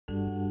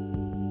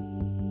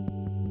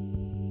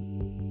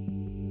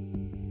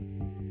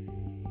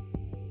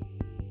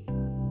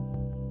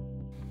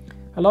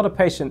A lot of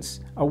patients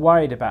are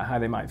worried about how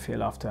they might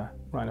feel after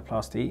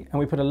rhinoplasty, and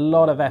we put a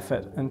lot of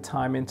effort and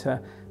time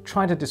into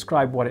trying to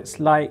describe what it's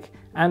like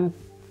and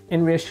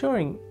in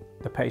reassuring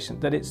the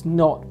patient that it's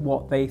not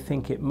what they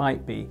think it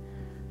might be.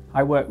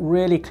 I work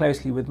really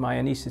closely with my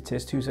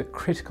anaesthetist, who's a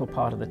critical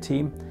part of the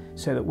team,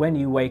 so that when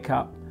you wake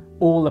up,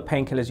 all the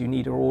painkillers you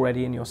need are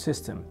already in your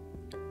system.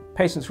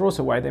 Patients are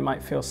also worried they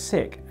might feel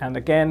sick, and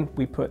again,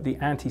 we put the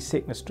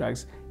anti-sickness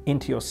drugs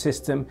into your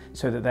system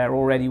so that they're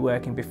already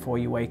working before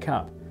you wake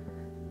up.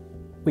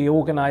 We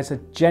organise a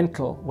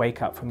gentle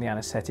wake up from the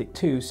anaesthetic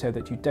too, so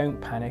that you don't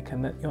panic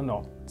and that you're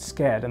not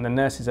scared. And the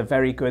nurses are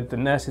very good. The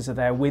nurses are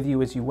there with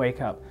you as you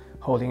wake up,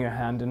 holding your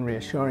hand and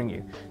reassuring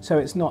you. So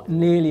it's not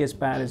nearly as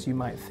bad as you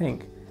might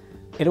think.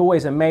 It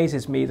always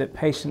amazes me that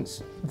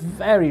patients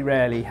very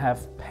rarely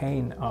have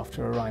pain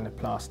after a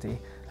rhinoplasty.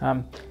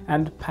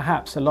 And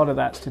perhaps a lot of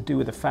that's to do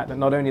with the fact that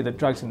not only are the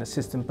drugs in the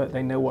system, but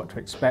they know what to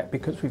expect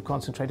because we've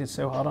concentrated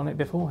so hard on it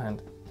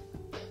beforehand.